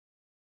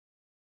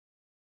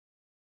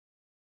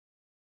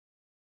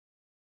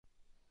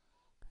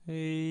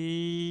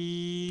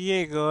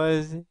Yeah,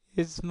 guys,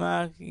 it's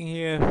Mark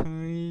here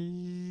from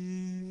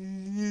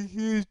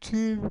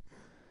YouTube.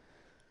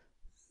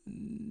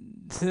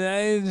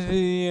 Today's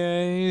video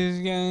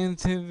is going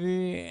to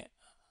be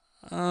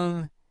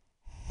on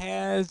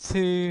how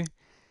to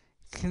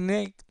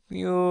connect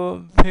your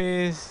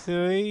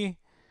PS3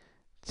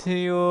 to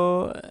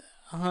your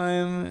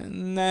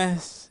home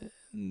NAS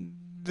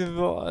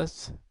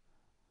device.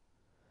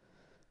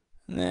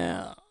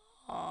 Now,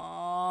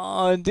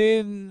 I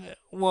did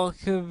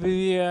watch a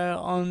video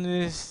on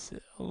this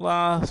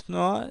last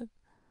night,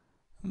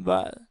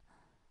 but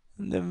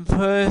the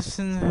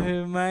person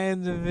who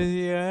made the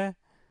video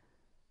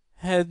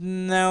had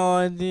no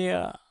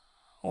idea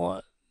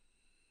what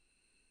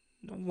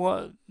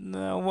what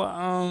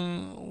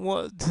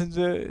to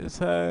do.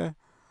 So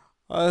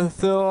I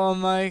thought I'd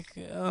make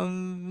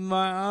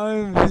my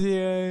own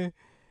video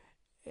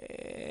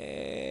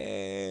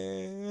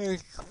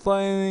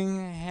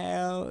explaining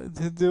how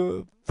to do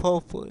it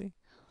properly.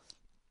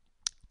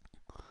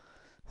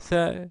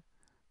 So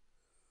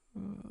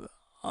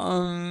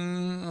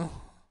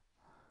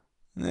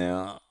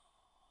now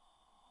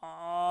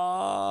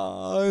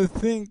I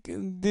think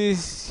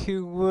this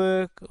should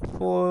work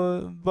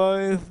for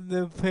both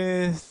the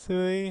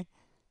PS3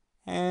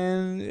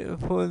 and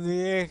for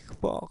the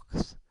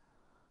Xbox,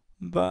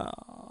 but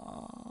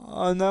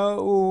I know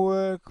it will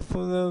work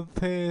for the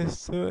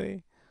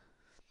PS3.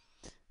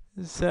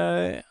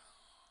 So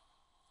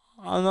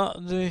I'm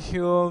not too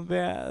sure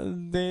about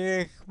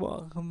the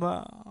Xbox,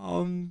 but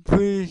I'm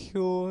pretty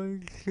sure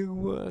it should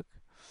work.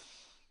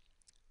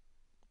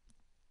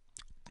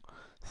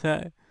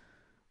 So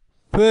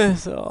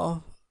first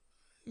off,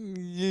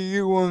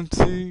 you want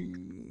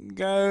to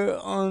go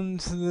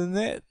onto the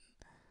net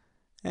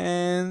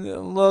and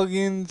log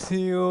into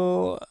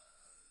your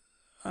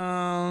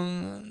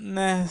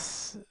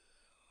NAS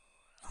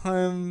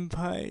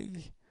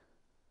homepage.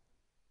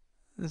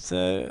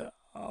 So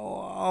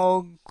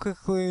I'll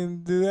quickly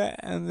do that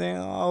and then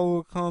I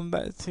will come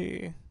back to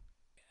you.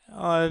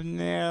 I've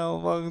now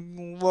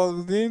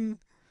logged in.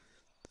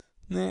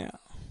 Now,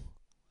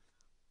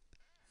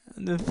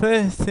 the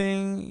first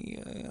thing,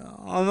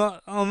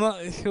 I'm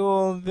not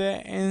sure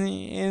about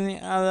any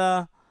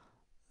other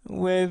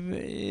web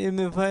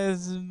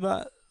interfaces,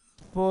 but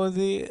for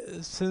the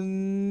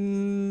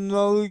Synology,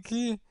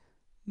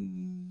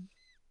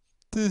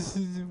 this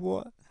is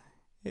what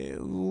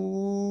it looks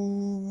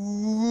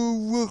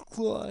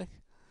like.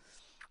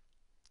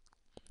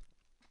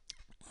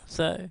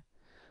 So,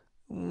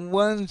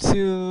 once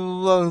you're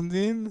logged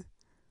in,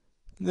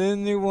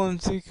 then you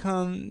want to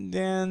come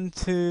down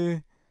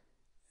to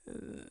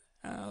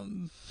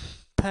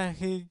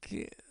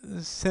package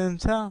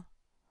center.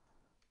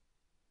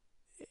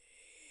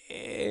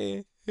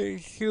 It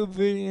should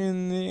be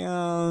in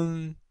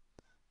the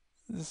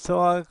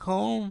side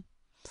column.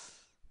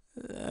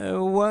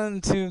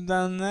 Once you've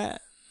done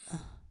that,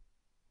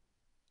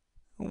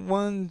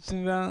 once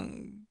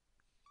you've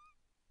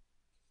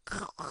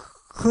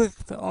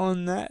clicked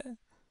on that,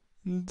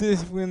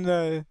 this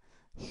window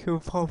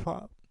should pop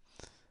up.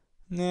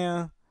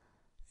 Now,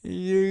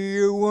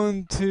 you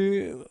want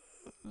to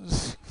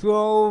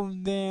scroll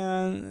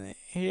down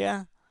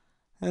here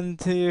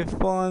until you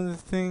find a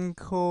thing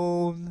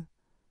called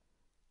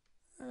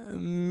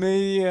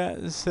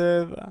media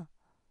server.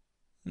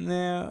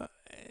 Now,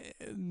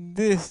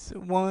 this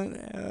won't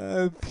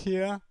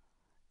appear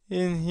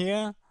in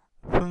here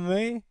for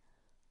me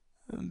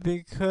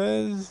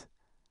because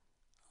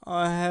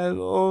I have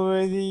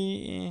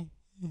already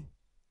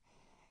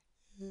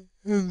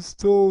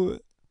installed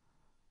it.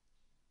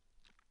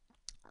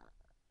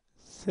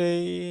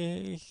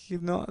 See,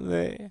 it's not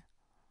there.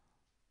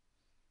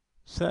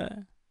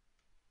 So,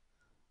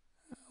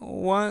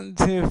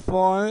 once you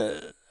find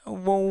it,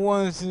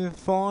 once you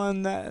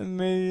find that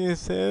media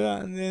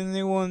server, then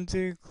you want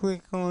to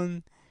click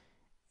on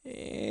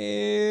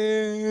install.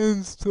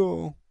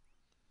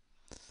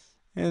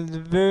 It's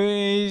very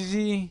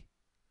easy,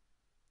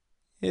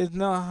 it's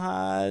not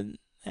hard,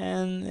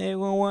 and it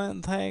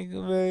won't take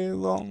very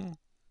long.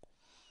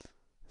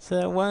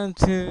 So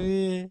once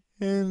you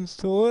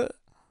install it,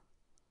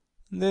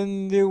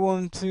 then you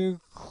want to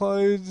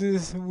close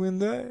this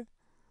window.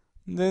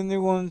 Then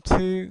you want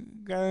to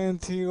go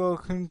into your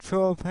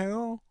control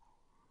panel.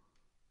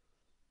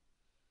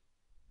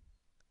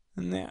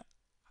 Now,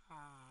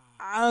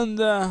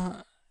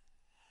 under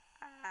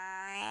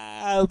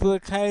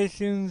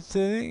application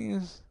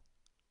settings,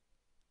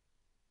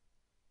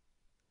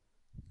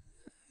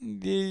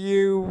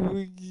 you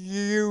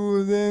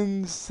will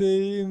then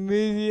see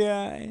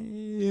media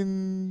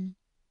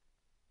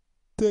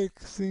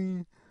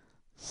indexing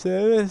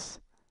service.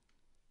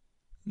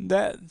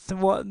 That's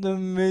what the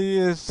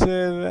media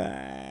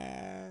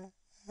server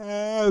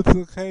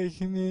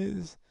application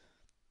is.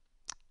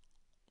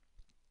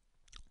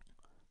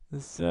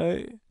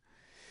 So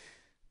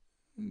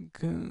you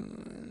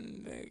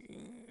can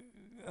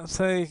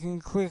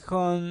click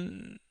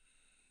on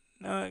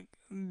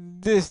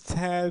this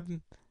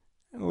tab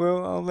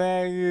will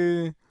allow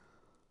you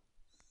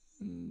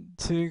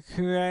to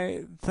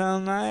create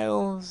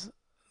thumbnails,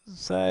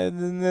 so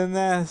the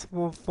NAS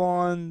will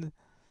find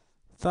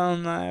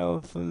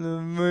thumbnail for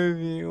the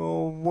movie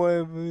or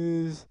whatever it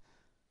is,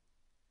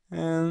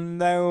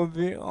 and they will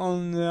be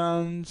on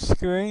the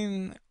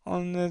screen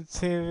on the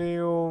TV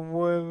or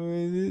whatever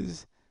it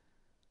is.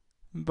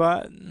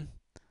 But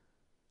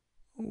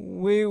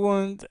we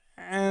want,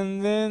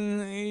 and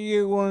then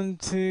you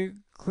want to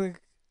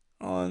click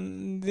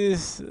on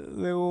this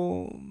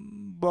little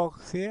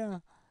box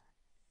here,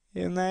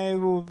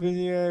 enable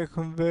video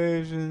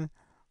conversion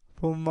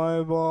for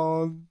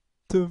mobile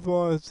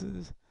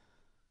devices.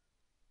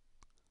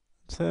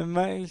 So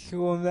make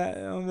sure that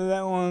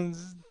that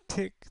one's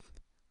ticked.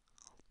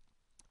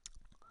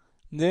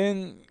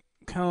 Then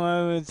come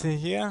over to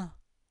here.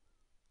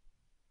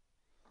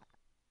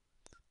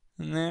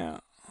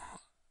 Now,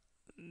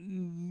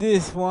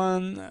 this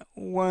one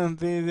won't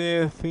be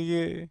there for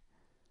you.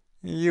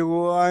 You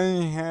will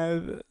only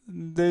have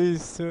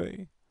these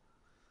three.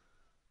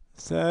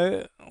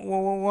 So,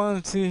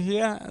 once you're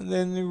here,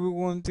 then you will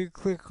want to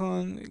click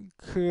on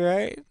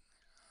create.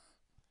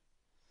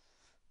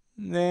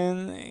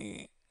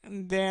 Then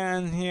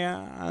down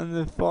here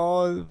under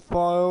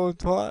file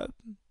type,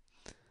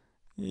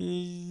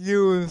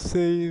 you will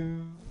see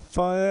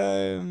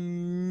photo,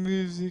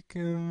 music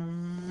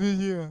and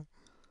video.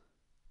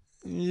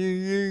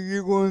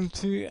 You want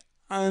to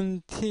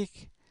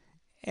untick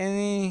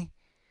any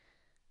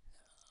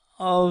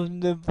of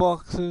the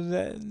boxes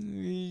that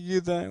you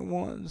don't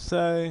want.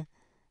 So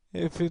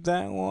if you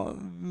don't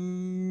want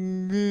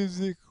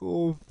music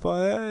or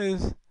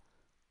photos,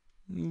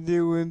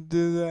 you would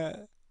do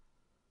that.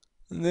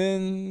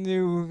 Then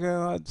you will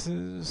go up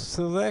to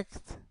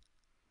select,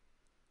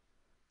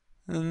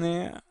 and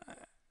now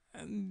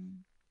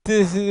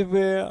this is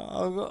where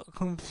I got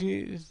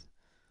confused.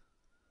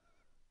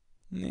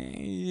 Now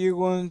you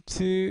want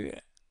to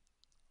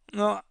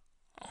not,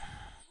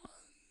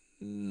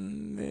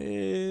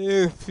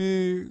 if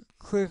you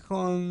click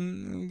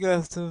on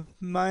just the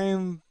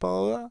main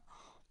folder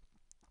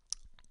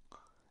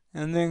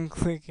and then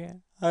click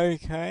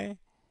OK,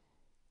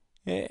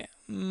 it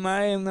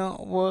may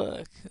not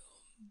work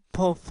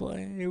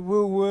properly. It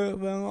will work,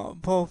 but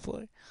not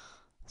properly.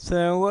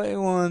 So what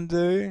you want to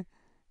do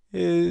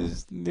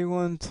is you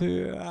want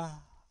to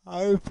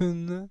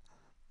open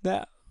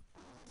that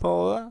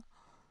folder,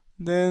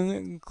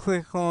 then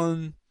click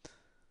on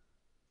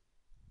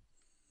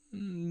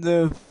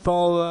the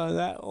folder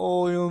that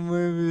all your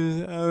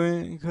movies are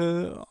in,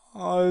 because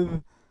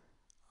I've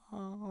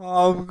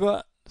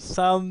got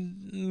sub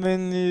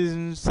menus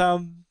and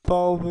sub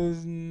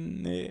folders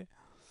in there.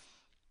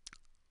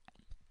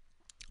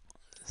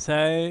 So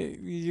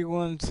you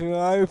want to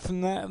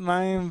open that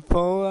main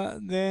folder,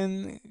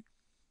 then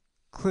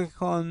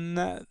click on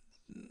that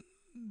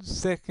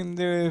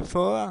secondary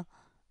folder,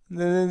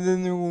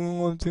 then you will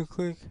want to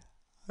click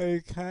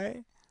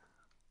OK.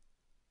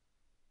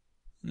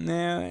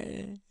 Now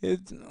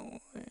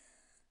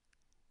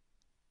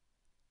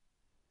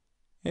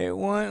it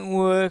won't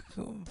work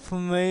for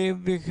me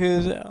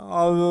because I've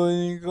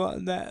already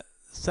got that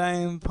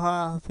same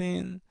path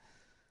in.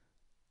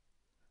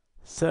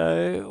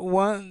 So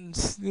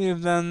once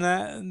you've done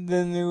that,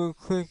 then you will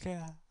click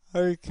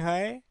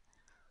OK.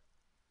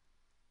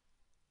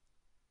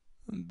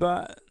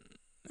 But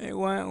it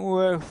won't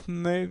work for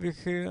me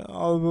because I've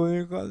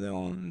already got that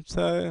one.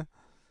 So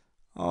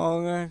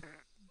I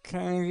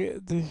can't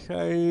get to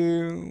show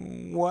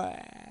you what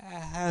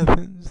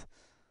happens.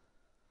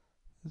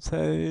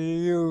 So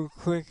you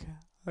click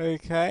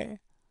OK,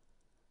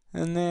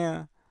 and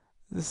now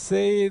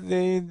see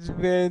these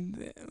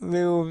red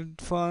little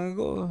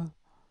triangles?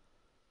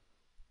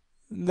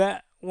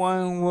 That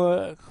won't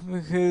work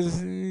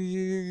because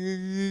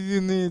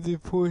you need to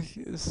push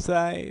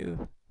save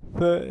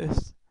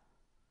first.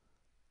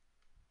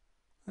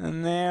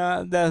 And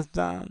now that's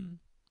done.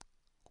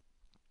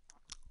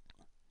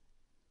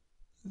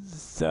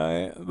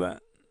 So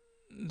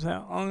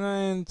I'm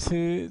going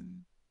to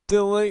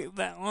delete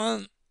that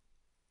one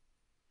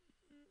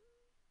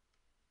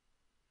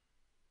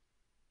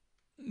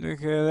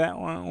because that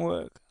won't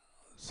work.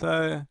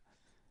 So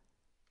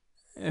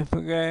if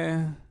we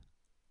go,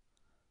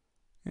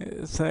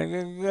 so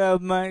you gotta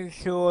make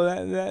sure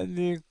that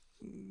you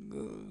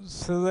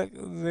select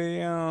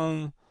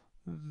the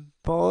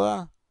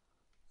folder,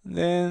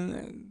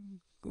 then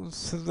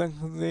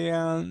select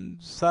the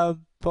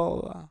sub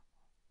folder,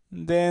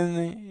 then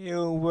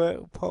it'll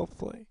work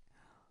properly.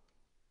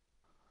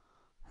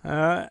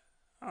 Alright,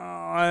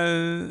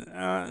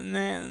 now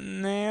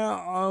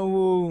I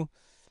will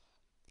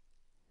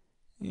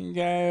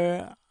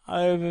go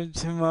over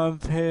to my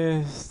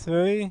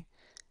PS3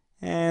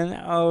 and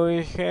I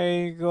will show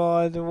you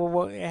guys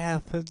what you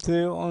have to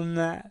do on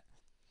that.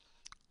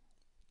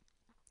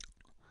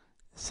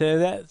 So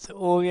that's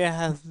all you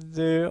have to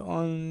do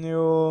on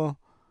your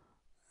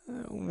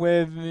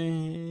web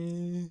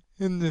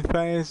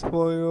interface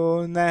for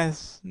your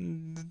NAS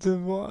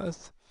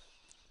device.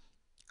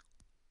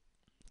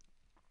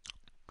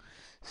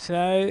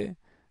 So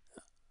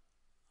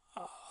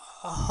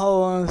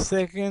hold on a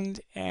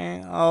second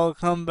and I'll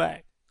come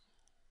back.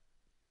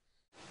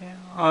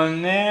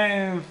 I'm now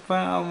in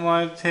front of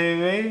my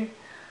TV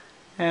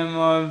and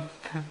my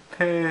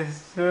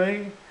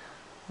PS3,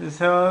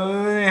 so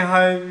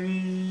I really hope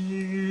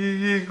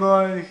you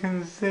guys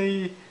can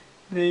see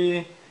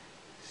the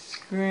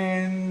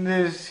screen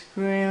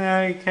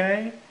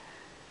okay.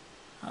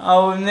 I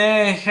will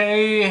now show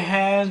you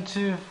how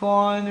to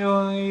find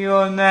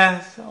your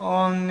NAS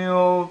on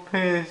your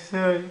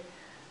PS3.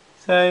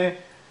 So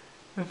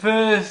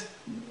first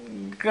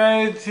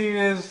go to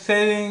your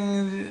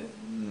settings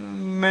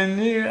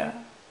menu at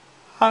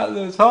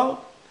the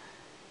top.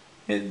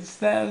 It's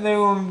that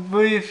little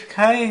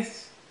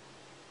briefcase,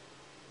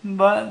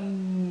 but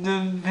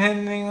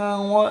depending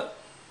on what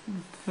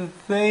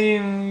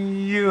theme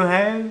you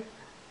have,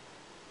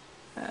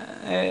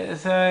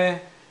 so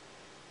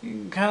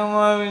come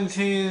over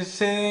to your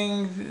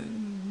settings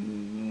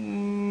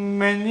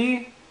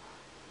menu,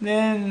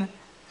 then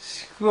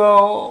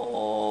scroll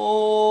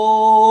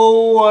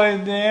all the way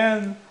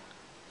down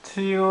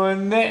to your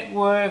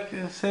network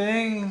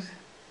settings.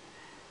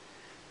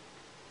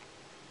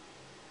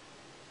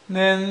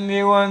 Then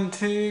you want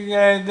to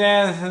go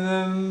down to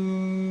the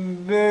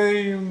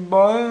very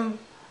bottom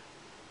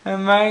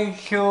and make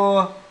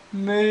sure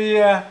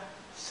media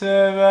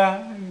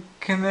server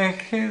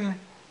connection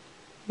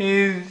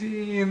is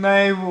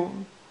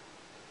enabled.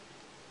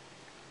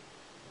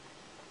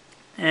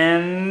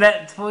 And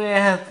that's what you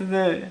have to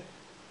do.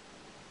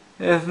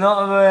 It's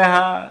not very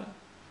hard.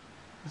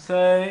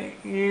 So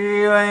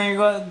you only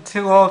got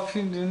two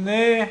options in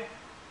there.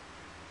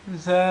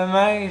 So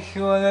make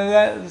sure that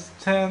that's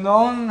turned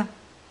on.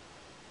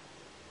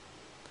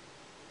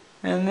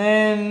 And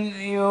then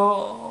you're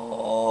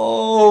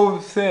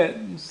all set.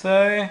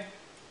 So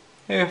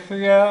if we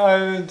go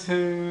over to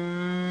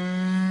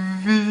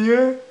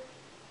video,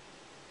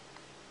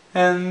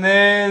 and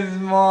there's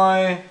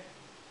my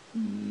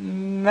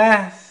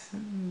NAS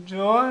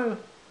drive.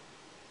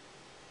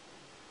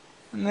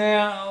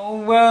 Now,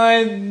 when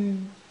I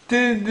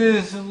did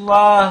this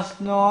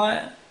last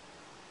night,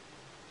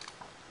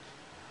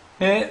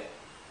 it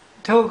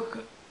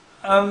took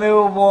a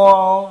little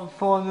while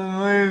for the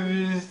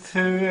movies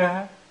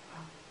to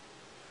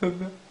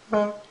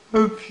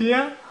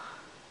appear.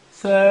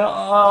 So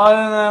I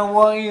don't know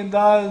what it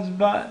does,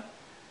 but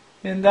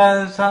it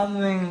does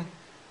something.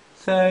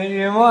 So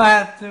you might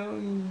have to,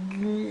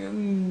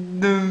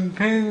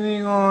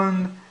 depending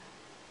on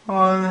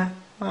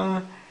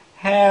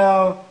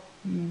how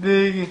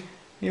big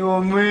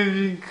your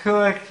movie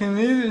collection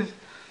is,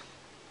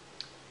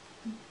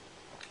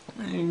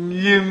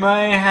 you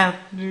may have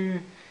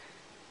to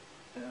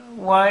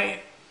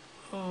wait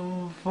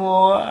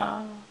for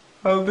a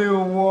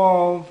little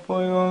while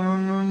for your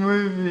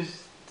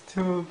movies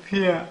to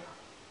appear.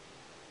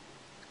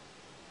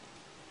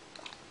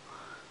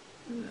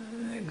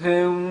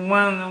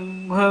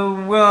 When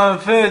I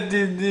first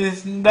did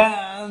this,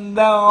 that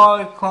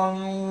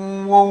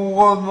icon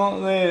was not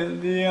there,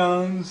 the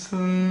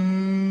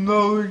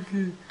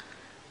Synology.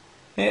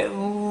 It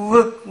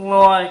looked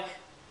like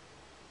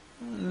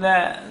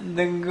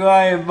the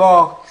grey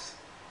box,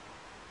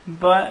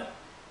 but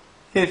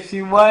if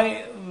you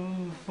wait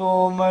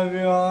for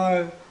maybe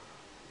like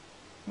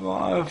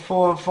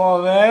 4 or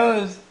 5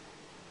 hours,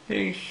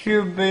 it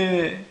should be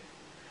there.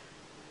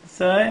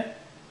 So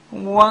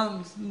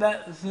once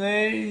that's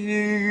there,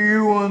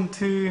 you want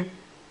to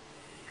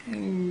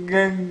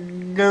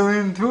go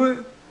into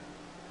it.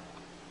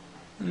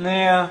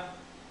 Now,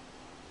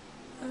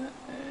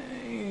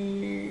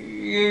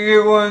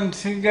 you want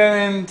to go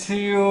into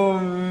your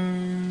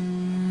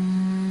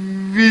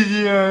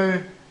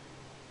video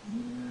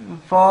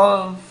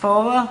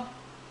folder,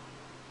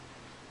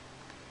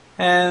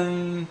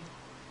 and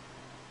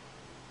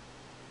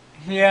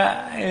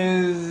here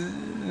is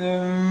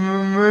the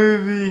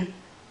movie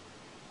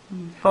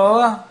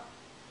folder.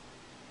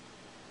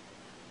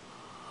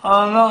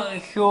 I'm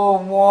not sure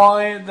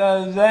why it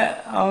does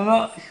that. I'm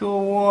not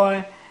sure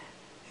why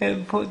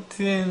it puts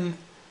in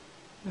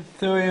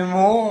 3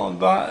 more,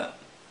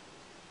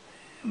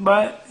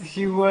 but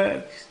she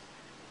works.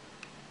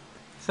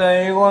 So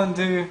you want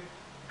to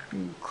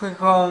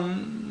click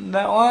on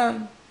that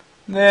one,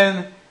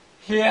 then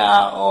here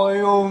are all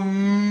your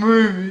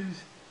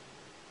movies.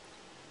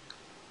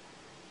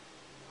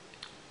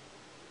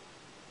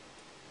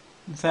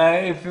 So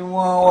if you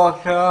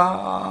want to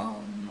watch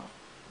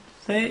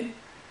see,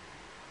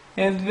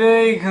 it's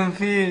very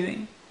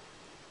confusing.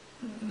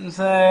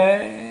 So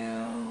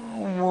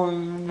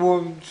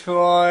we'll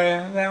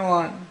try that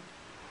one.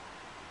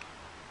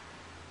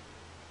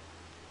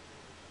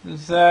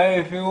 So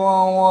if you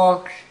want to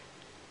watch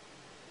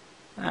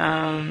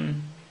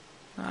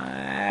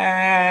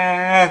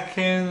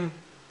action,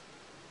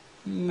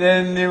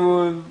 then you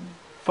will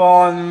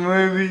find the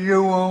movie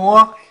you want to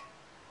watch.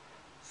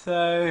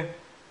 So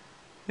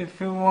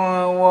if you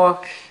want to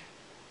watch,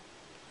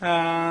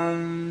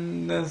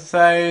 let's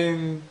say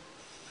in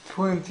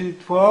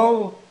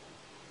 2012,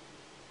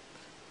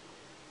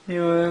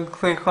 You would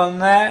click on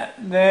that,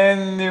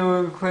 then you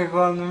would click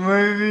on the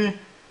movie,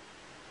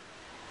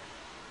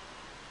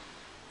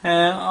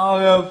 and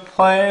I'll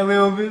play a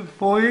little bit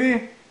for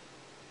you.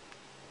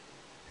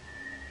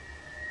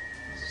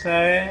 So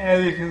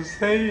as you can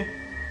see,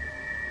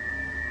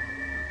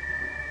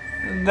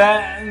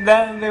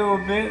 that little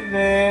bit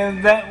there,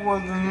 that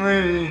was the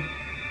movie.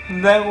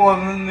 That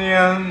wasn't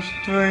the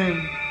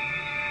stream.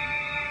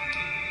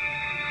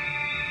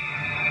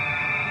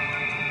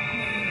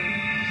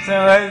 So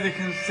as you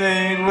can see,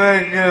 it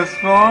works just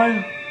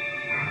fine,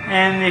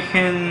 and you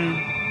can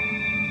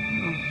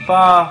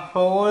fast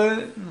forward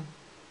it.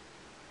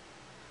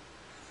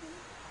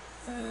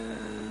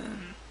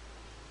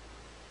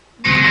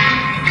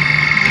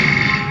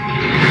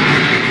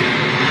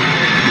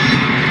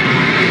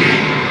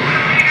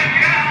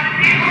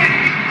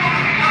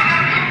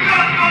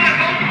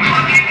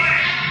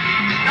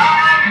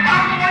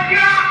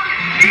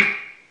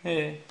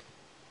 Yeah.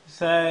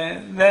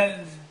 So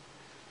that's,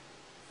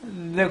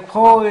 the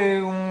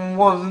quality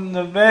wasn't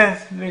the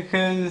best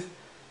because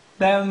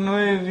that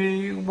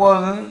movie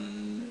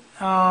wasn't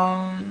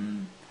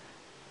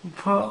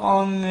put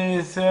on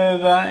the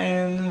server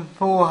in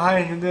full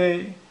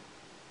HD.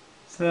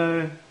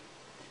 So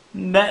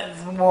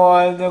that's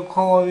why the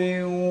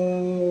quality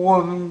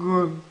wasn't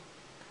good.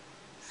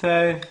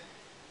 So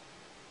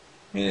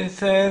yeah,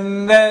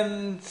 so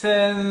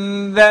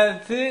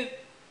that's it.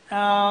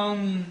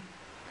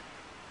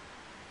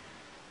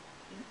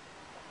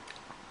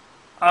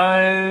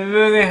 I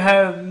really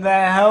hope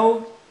that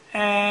helped,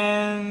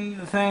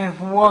 and thanks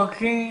for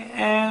watching,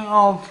 and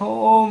I'll put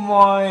all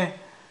my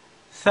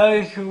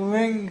social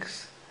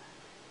links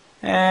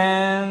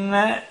and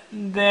that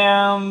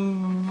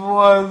down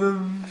below the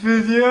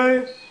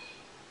video,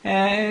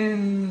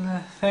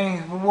 and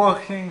thanks for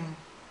watching.